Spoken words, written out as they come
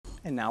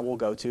And now we'll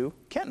go to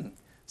Kenton.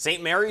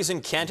 St. Mary's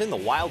and Kenton, the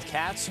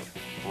Wildcats,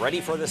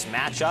 ready for this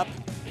matchup.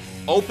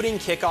 Opening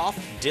kickoff,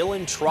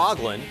 Dylan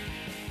Troglin.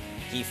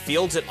 He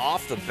fields it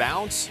off the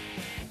bounce,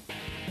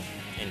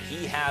 and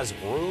he has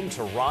room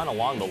to run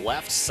along the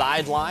left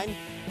sideline.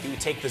 He would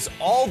take this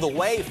all the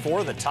way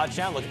for the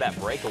touchdown. Look at that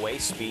breakaway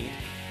speed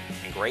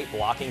and great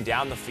blocking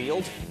down the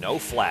field. No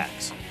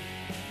flags.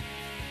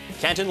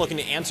 Kenton looking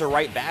to answer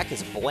right back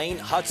as Blaine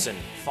Hudson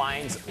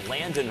finds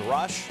Landon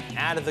Rush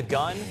out of the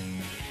gun,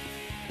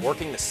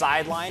 working the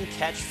sideline,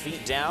 catch,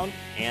 feet down,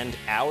 and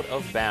out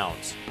of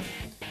bounds.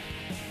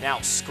 Now,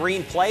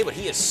 screen play, but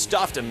he is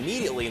stuffed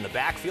immediately in the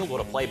backfield.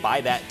 What a play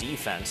by that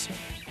defense.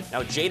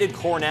 Now, Jaded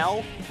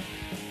Cornell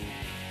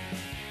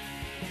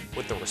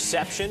with the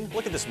reception.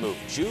 Look at this move.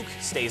 Juke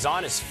stays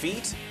on his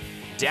feet,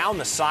 down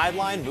the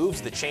sideline,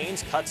 moves the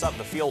chains, cuts up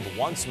the field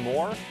once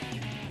more,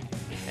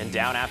 and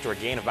down after a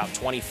gain of about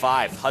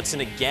 25.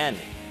 Hudson again.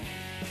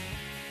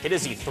 Hit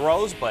as he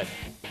throws, but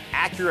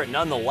accurate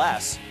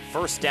nonetheless.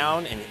 First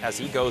down, and as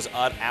he goes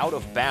out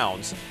of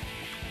bounds.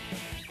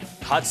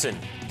 Hudson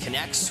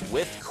connects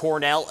with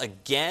Cornell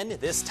again,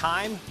 this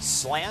time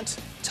slant,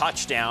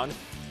 touchdown.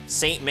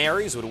 St.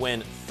 Mary's would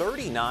win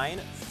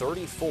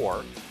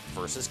 39-34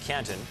 versus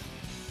Kenton.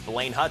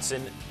 Blaine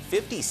Hudson,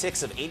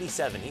 56 of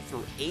 87. He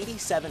threw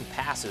 87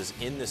 passes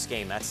in this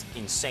game. That's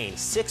insane.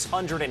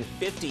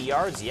 650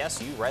 yards,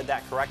 yes, you read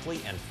that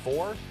correctly, and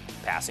 4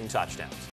 passing touchdowns.